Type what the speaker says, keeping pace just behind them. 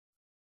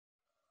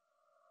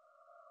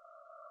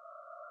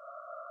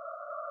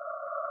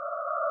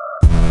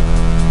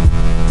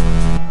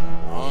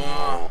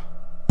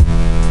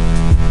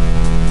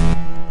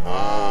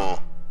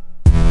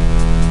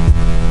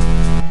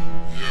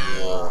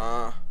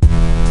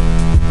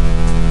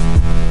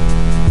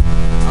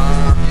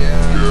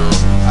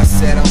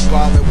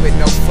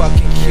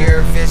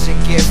vision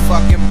get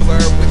fucking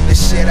blurred with the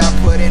shit I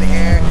put in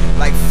air.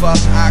 Like fuck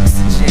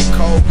oxygen.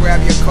 Cold,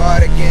 grab your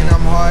cardigan,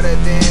 I'm harder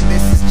than.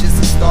 This is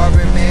just a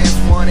starving man's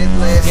wanted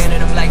list. Scanning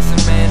them like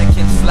some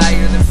mannequins,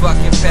 flyer than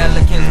fucking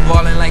pelicans,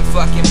 balling like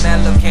fucking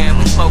Mellocan.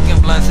 We smoking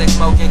blunts, they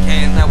smoking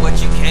cans. Not what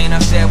you can, I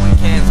said we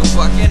can. So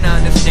fucking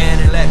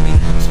understand and let me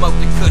smoke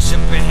the kush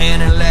up in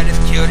hand and let us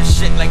kill this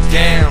shit like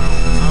damn.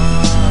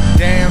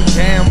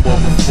 Damn,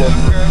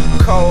 motherfucker.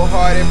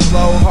 Cold-hearted,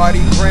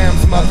 blow-hardy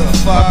grams,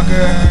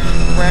 motherfucker.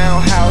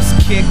 Roundhouse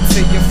kick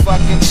to your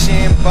fucking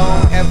shin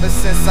bone. Ever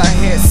since I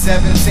hit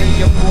 17,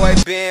 your boy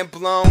been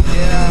blown.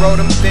 Roll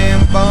them thin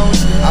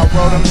bones, I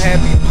roll them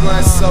heavy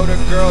blunts. So the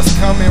girls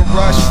come and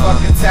rush,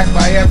 fucking attacked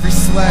by every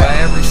slut. By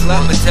every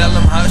slut, but tell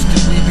them hush,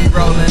 cause we be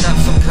rolling up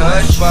some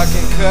kush.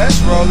 Fucking kush,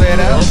 roll it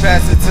up,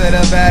 pass it to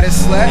the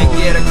baddest slut. And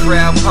get a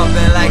crowd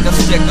pumping like a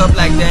stick up,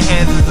 like their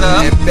hands is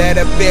up. And bet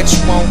a bitch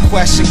won't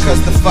question,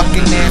 cause the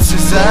fucking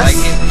answer's us. Like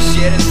hippie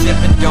shit and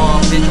sipping dawn,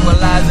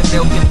 visualizing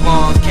milking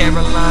bombs.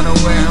 Carolina,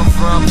 where I'm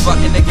from,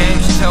 fucking the game,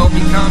 she told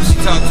me come. She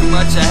talked too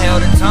much, I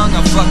held her tongue.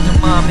 I fucked her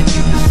mom and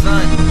you the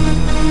son.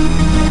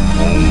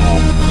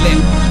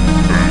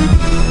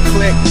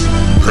 Click,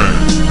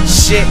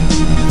 shit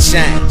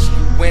change.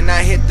 When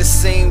I hit the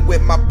scene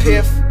with my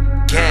piff,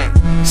 gang,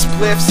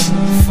 spliffs,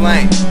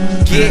 flame,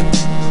 get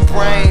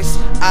brains.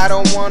 I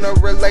don't want a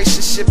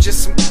relationship,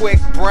 just some quick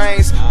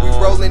brains. We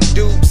rolling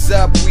dupes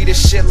up, we the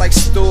shit like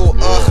stool.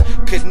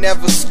 Could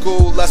never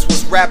school us,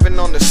 was rapping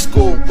on the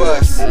school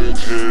bus. Old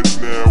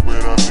heads now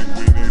when I think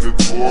we need a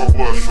tour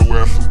bus. So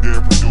ask some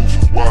damn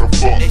producers, why the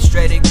fuck? They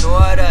straight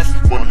ignored us.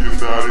 Money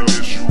is not an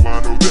issue, I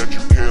know that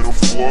you can't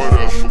afford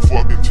us. So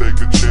fucking take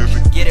a chance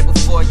and Get it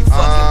before you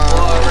fucking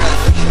bore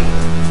us.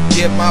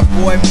 Get my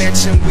boy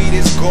mention, weed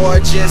is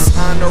gorgeous.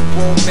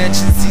 Honorable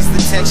mentions, he's the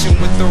tension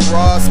with the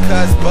raws.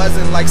 Cuz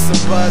buzzing like some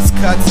buzz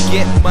cuts.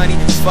 Get money,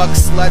 fuck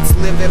sluts.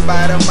 Living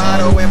by the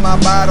motto in my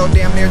bottle,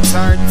 damn near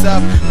turned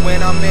up.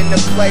 When I'm in the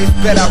place,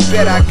 bet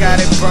I got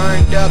it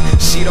burned up.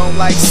 She don't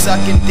like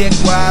sucking dick,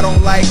 well I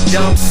don't like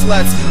dumb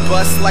sluts.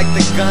 Bust like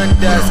the gun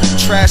does,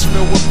 trash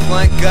filled with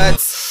blunt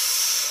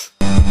guts.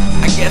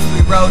 I guess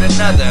we wrote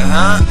another,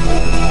 huh?